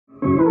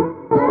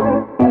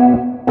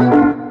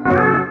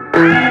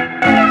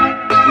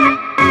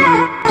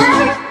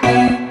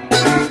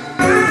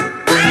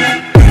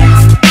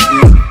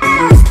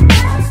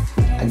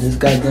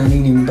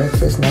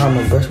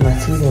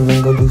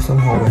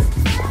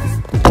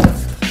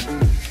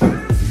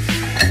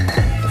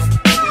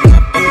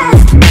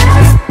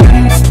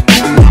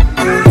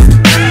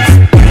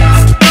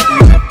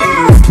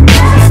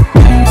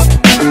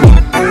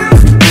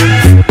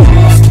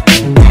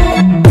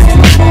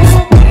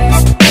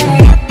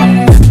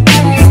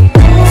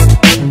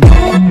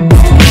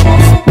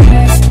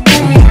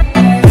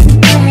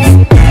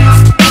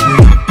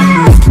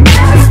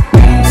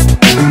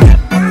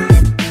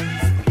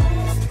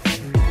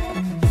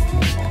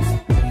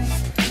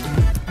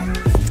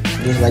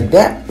Just like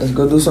that, let's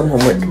go do some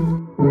homework.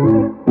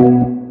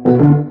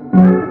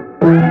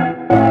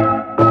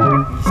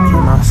 Just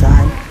came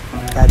outside,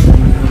 got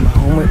done doing my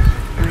homework.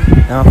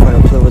 Now I'm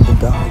gonna play with the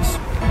dogs.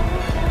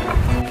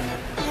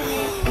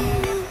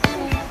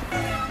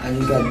 I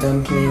just got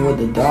done playing with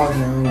the dogs.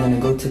 Now I'm gonna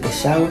go take a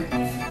shower,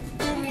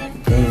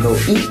 then go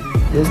eat.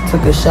 Just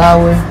took a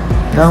shower.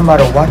 Now I'm about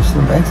to watch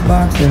some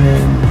Xbox and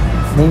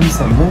then maybe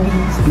some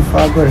movies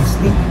before I go to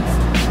sleep.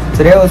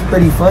 Today was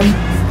pretty fun.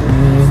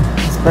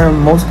 I spent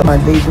most of my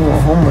day doing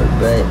homework,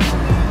 but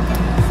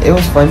it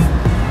was fun.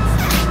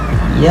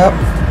 Yep,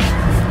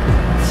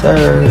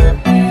 sir.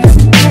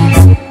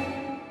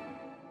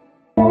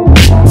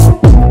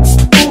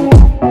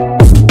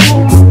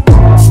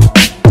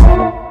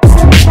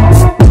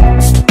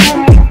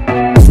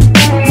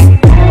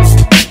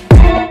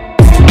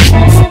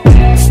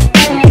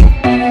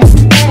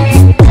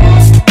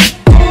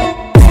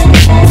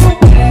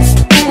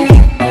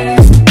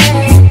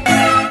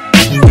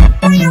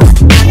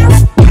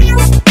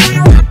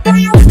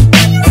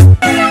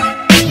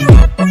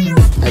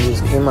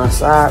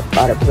 Outside,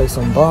 about to play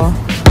some ball.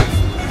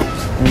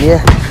 And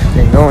yeah,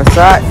 then go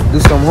inside, do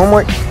some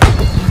homework.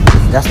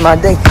 That's my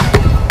day.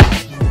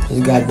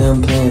 Just got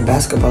done playing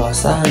basketball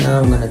outside.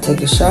 Now I'm gonna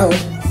take a shower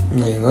and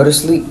then go to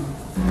sleep.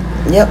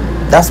 Yep,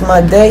 that's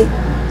my day.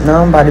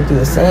 Now I'm about to do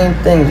the same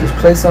thing. Just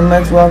play some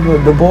Xbox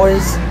with the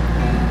boys.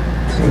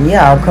 And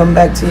yeah, I'll come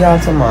back to y'all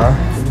tomorrow.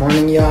 Good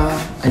morning, y'all.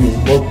 I just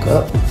woke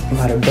up. I'm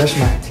about to brush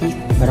my teeth,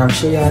 but I'm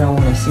sure y'all don't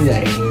want to see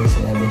that again,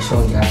 so I've been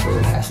showing y'all for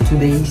the past 2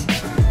 days.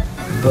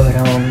 But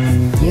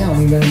yeah,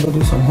 we're gonna go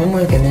do some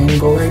homework and then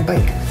go ride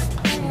bike.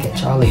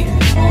 Catch y'all later.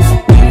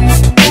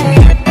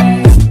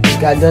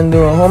 Got done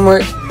doing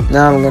homework.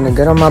 Now I'm gonna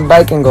get on my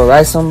bike and go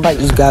ride some bike.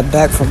 Just got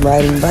back from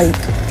riding bike.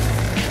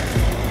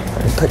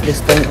 Gonna put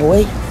this thing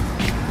away.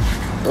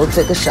 Go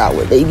take a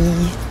shower, baby.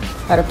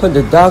 Had to put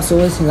the dogs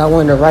away since I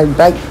wanted to ride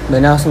bike.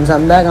 But now since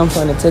I'm back, I'm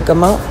trying to take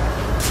them out.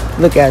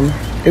 Look at them.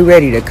 They're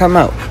ready to come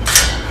out.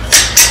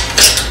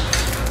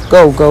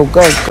 Go, go,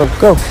 go, go,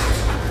 go.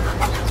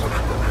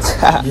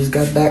 Just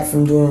got back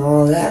from doing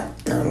all that.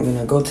 Now I'm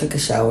gonna go take a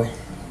shower.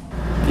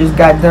 Just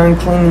got done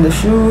cleaning the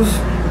shoes.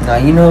 Now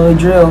you know the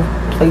drill.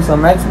 Play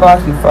some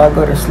Xbox before I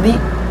go to sleep.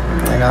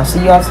 And I'll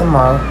see y'all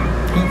tomorrow.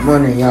 Good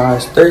morning, y'all.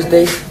 It's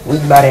Thursday.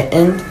 Week about to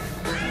end.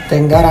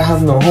 Thank God I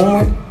have no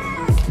homework.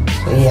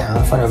 So yeah,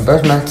 I'm finna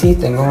brush my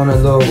teeth and go on a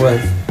little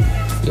run.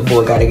 Your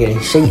boy gotta get in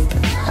shape.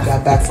 I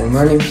got back from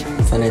running.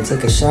 Finna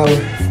take a shower.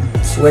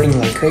 I'm sweating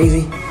like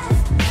crazy.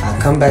 I'll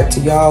come back to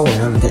y'all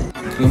when I'm done.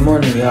 Good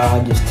morning,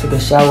 y'all. I just took a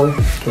shower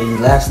because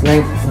last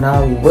night when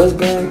I was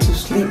going to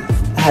sleep,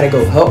 I had to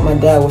go help my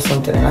dad with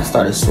something and I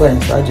started sweating.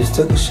 So I just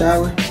took a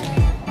shower.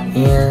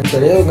 And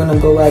today we're gonna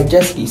go ride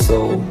jet ski.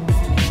 So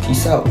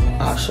peace out.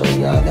 I'll show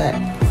y'all that.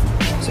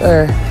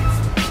 Sir,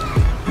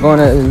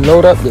 gonna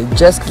load up the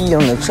jet ski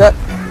on the truck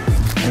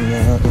and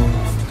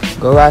then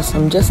go ride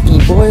some jet ski,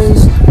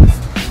 boys.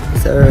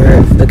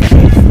 Sir, look at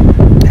it.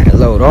 Gotta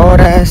load all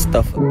that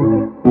stuff up.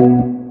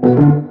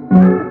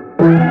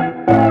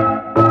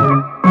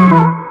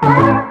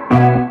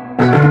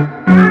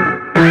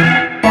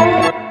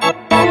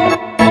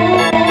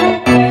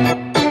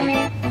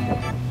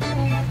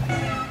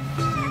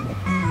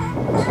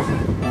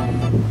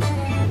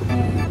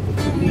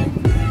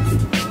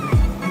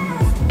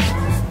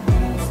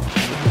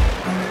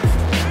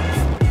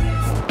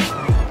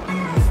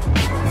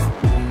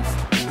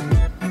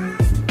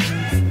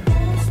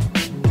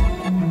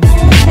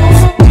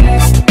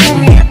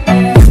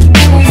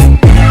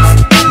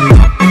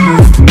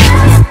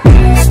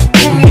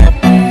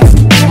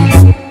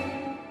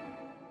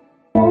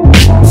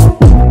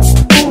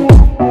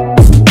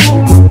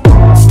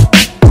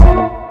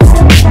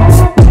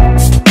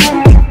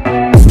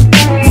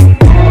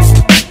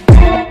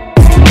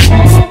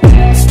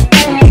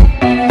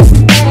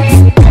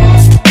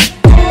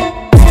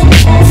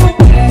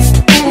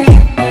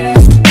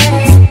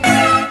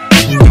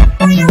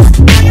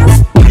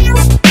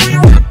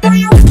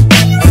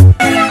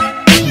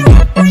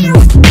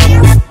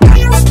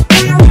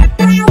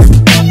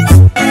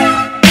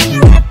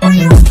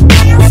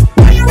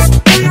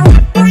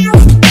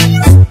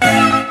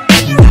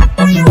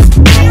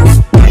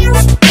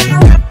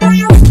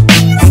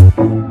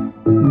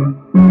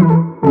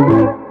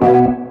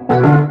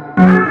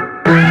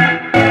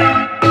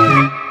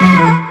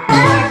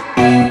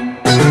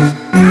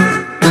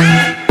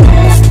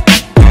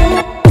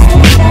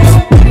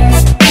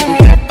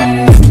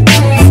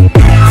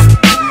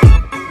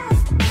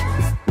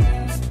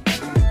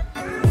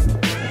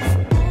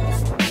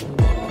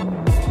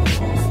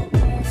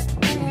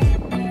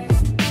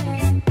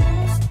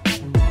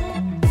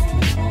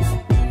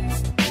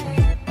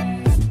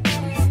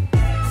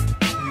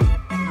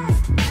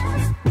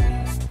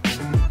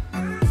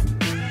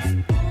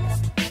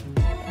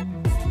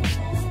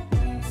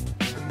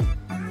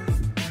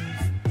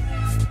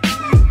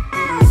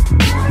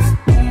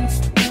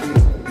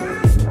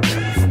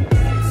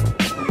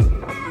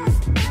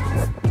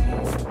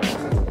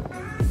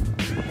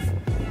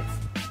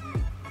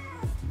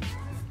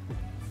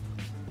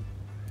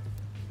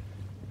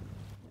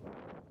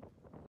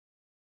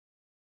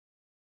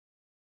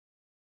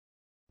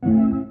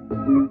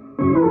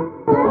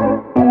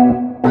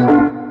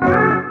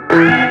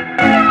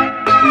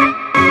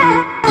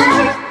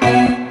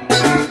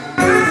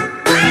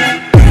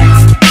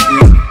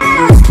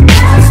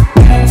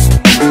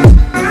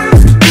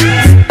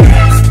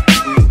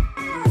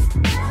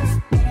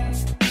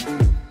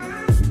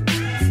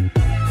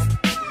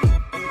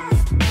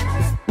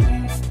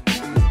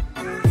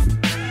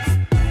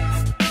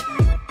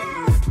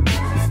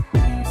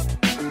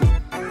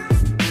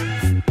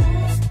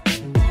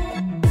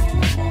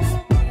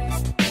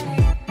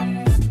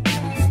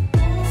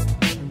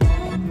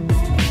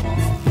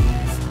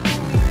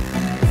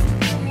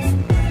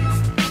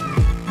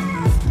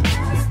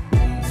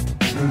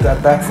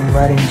 Got back from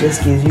riding jet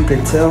ski, as you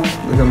could tell.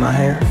 Look at my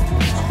hair,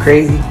 it's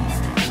crazy.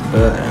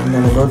 But I'm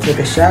gonna go take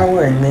a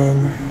shower and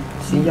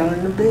then see y'all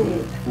in the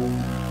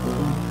bed.